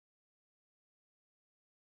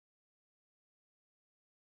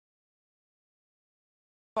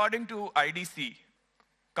according to IDC,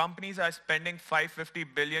 companies are spending $550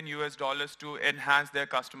 billion to enhance their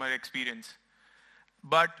customer experience.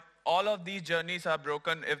 But all of these journeys are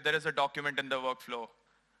broken if there is a document in the workflow.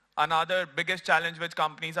 Another biggest challenge which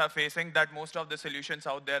companies are facing that most of the solutions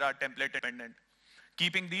out there are template dependent.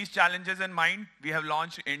 Keeping these challenges in mind, we have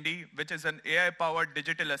launched Indy, which is an AI-powered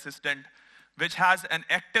digital assistant, which has an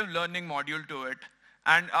active learning module to it,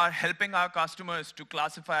 and are helping our customers to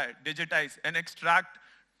classify, digitize, and extract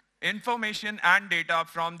information and data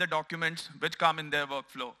from the documents which come in their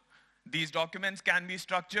workflow. These documents can be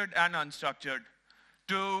structured and unstructured.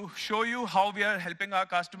 To show you how we are helping our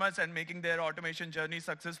customers and making their automation journey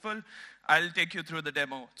successful, I'll take you through the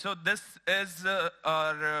demo. So this is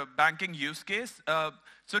our banking use case.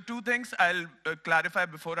 So two things I'll clarify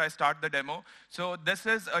before I start the demo. So this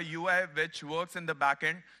is a UI which works in the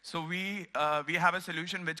backend. So we have a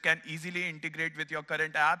solution which can easily integrate with your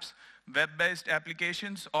current apps, web-based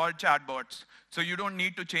applications, or chatbots. So you don't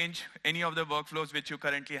need to change any of the workflows which you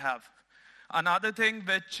currently have. Another thing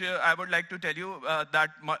which I would like to tell you that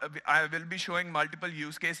I will be showing multiple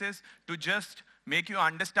use cases to just make you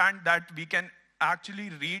understand that we can actually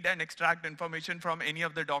read and extract information from any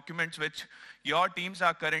of the documents which your teams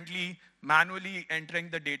are currently manually entering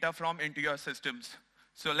the data from into your systems.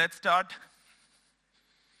 So let's start.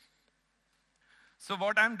 So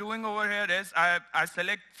what I'm doing over here is I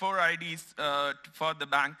select 4 IDs for the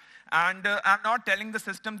bank, and I'm not telling the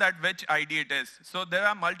system that which ID it is. So there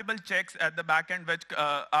are multiple checks at the back end which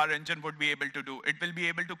our engine would be able to do. It will be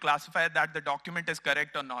able to classify that the document is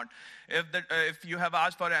correct or not. If you have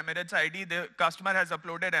asked for Emirates ID, the customer has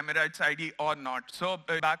uploaded Emirates ID or not. So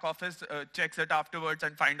back office checks it afterwards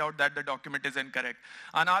and find out that the document is incorrect.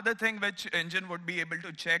 Another thing which engine would be able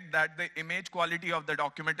to check that the image quality of the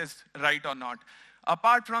document is right or not.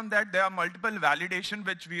 Apart from that, there are multiple validation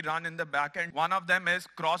which we run in the backend. One of them is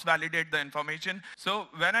cross-validate the information. So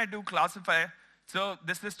when I do classify, so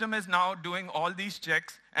the system is now doing all these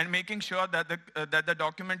checks and making sure that the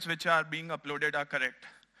documents which are being uploaded are correct.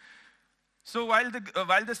 So while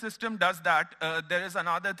the system does that, there is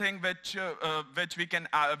another thing which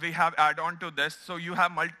we have add on to this. So you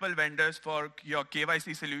have multiple vendors for your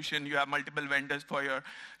KYC solution. You have multiple vendors for your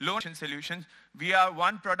loan solutions. We are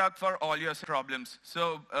one product for all your problems.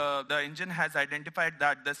 So the engine has identified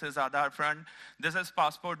that this is Aadhaar front, this is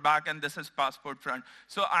passport back, and this is passport front.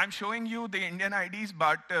 So I'm showing you the Indian IDs,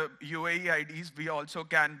 but UAE IDs, we also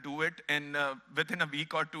can do it in within a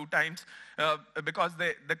week or 2 times because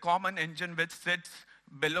the common engine which sits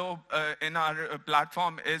below in our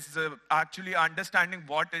platform is actually understanding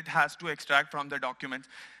what it has to extract from the documents,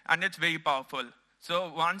 and it's very powerful.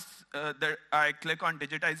 So once I click on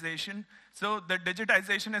digitization, so the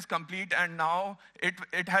digitization is complete, and now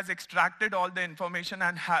it has extracted all the information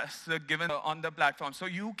and has given on the platform. So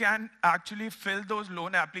you can actually fill those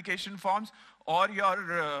loan application forms or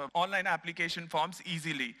your online application forms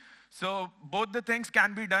easily. So both the things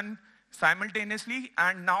can be done simultaneously.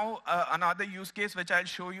 And now another use case which I'll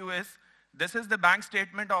show you is, this is the bank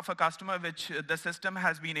statement of a customer which the system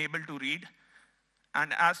has been able to read.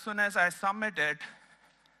 And as soon as I submit it,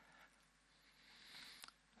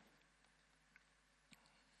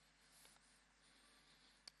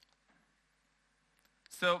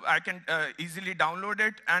 so I can easily download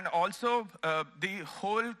it. And also the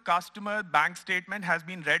whole customer bank statement has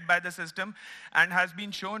been read by the system and has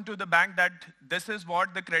been shown to the bank that this is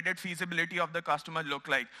what the credit feasibility of the customer look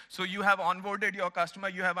like. So you have onboarded your customer,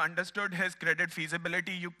 you have understood his credit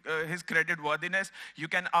feasibility, his credit worthiness. You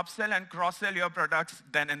can upsell and cross-sell your products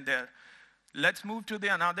then and there. Let's move to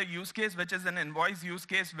the another use case, which is an invoice use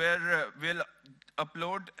case where we'll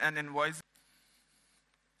upload an invoice.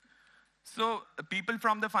 So people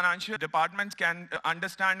from the financial departments can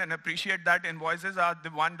understand and appreciate that invoices are the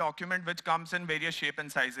one document which comes in various shape and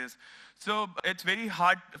sizes. So it's very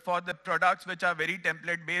hard for the products which are very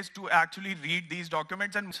template based to actually read these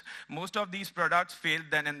documents, and most of these products fail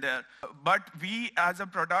then and there. But we as a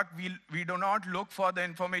product, we do not look for the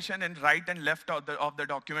information in right and left of the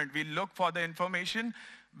document. We look for the information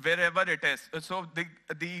wherever it is. So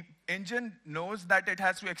the engine knows that it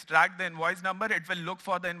has to extract the invoice number. It will look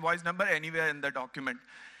for the invoice number anywhere in the document.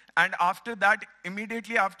 And after that,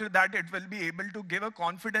 immediately after that, it will be able to give a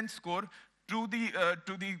confidence score to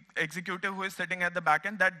the executive who is sitting at the back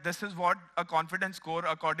end, that this is what a confidence score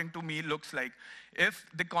according to me looks like. If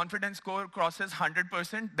the confidence score crosses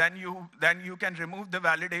 100%, then you can remove the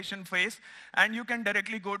validation phase, and you can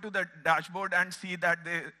directly go to the dashboard and see that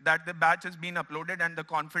the batch has been uploaded and the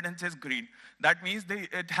confidence is green. That means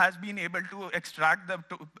it has been able to extract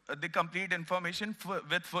the complete information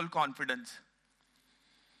with full confidence.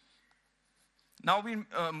 Now we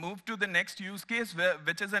move to the next use case,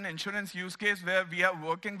 which is an insurance use case where we are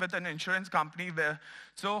working with an insurance company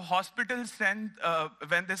so hospitals send,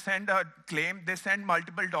 when they send a claim, they send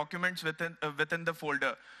multiple documents within the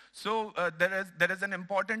folder. So there is an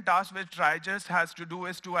important task which TriGIS has to do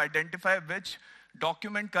is to identify which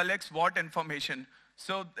document collects what information.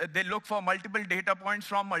 So they look for multiple data points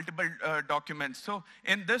from multiple documents. So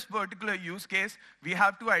in this particular use case, we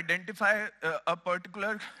have to identify a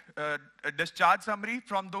particular discharge summary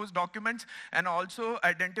from those documents and also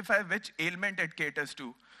identify which ailment it caters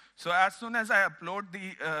to. So as soon as I upload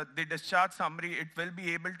the discharge summary, it will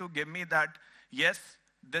be able to give me that, yes,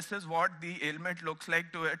 this is what the ailment looks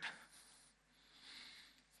like to it.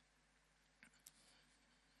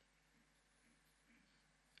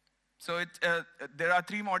 So there are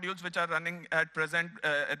 3 modules which are running at present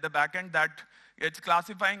at the backend that it's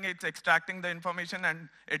classifying, it's extracting the information, and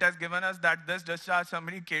it has given us that this discharge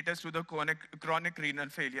summary caters to the chronic renal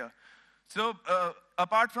failure. So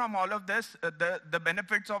apart from all of this, the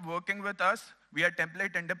benefits of working with us, we are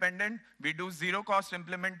template independent, we do zero cost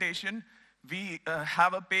implementation, we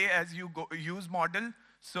have a pay as you use model,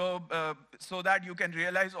 so that you can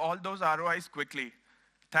realize all those ROIs quickly.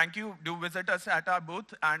 Thank you. Do visit us at our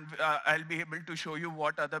booth, and I'll be able to show you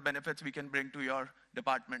what other benefits we can bring to your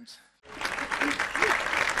departments.